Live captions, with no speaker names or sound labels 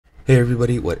Hey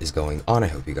everybody, what is going on? I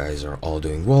hope you guys are all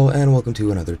doing well, and welcome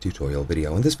to another tutorial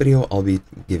video. In this video, I'll be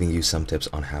giving you some tips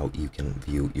on how you can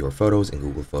view your photos in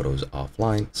Google Photos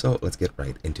offline. So let's get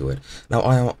right into it. Now,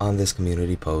 I am on this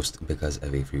community post because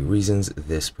of a few reasons.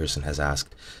 This person has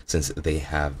asked, since they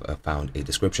have found a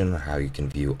description on how you can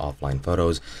view offline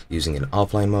photos using an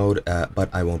offline mode, but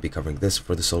I won't be covering this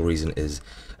for the sole reason is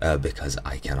because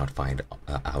I cannot find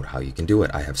out how you can do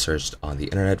it. I have searched on the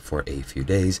internet for a few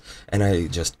days, and I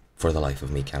just for the life of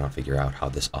me cannot figure out how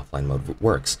this offline mode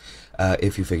works.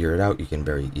 If you figure it out, you can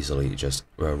very easily just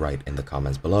write in the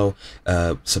comments below.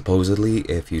 Supposedly,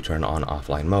 if you turn on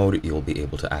offline mode, you'll be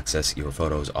able to access your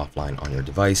photos offline on your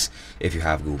device. If you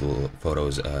have Google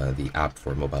Photos, the app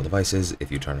for mobile devices,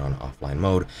 if you turn on offline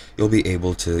mode, you'll be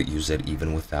able to use it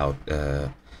even without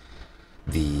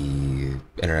the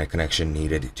internet connection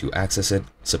needed to access it.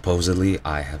 Supposedly,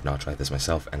 I have not tried this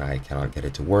myself and I cannot get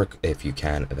it to work. If you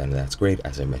can, then that's great.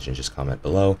 As I mentioned, just comment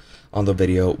below on the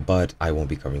video, but I won't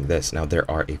be covering this. Now, there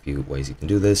are a few ways you can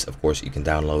do this. Of course, you can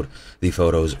download the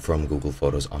photos from Google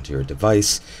Photos onto your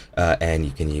device, and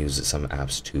you can use some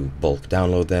apps to bulk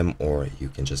download them, or you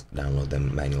can just download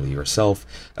them manually yourself,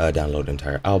 download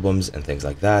entire albums and things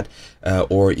like that,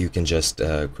 or you can just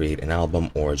create an album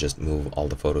or just move all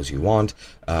the photos you want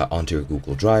onto your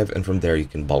Google Drive, and from there you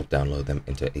can bulk download them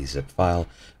into a zip file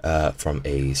from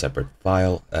a separate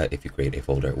file. If you create a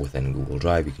folder within Google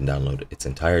Drive, you can download its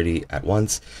entirety at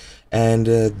once, and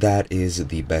that is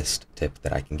the best tip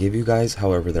that I can give you guys.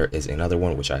 However, there is another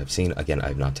one which I have seen. Again, I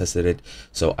have not tested it,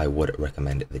 so I would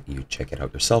recommend that you check it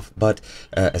out yourself. But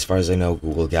as far as I know,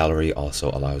 Google Gallery also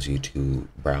allows you to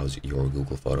browse your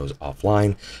Google Photos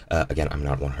offline. Again, I'm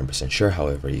not 100% sure.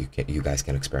 However, you guys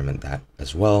can experiment that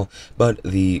as well. But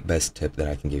the best tip that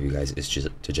I can give you guys is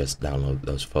to just download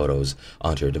those photos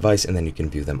onto your device, and then you can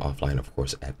view them offline, of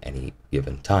course, at any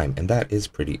given time. And that is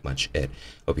pretty much it.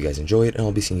 Hope you guys enjoyed, and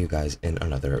I'll be seeing you guys in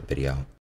another video.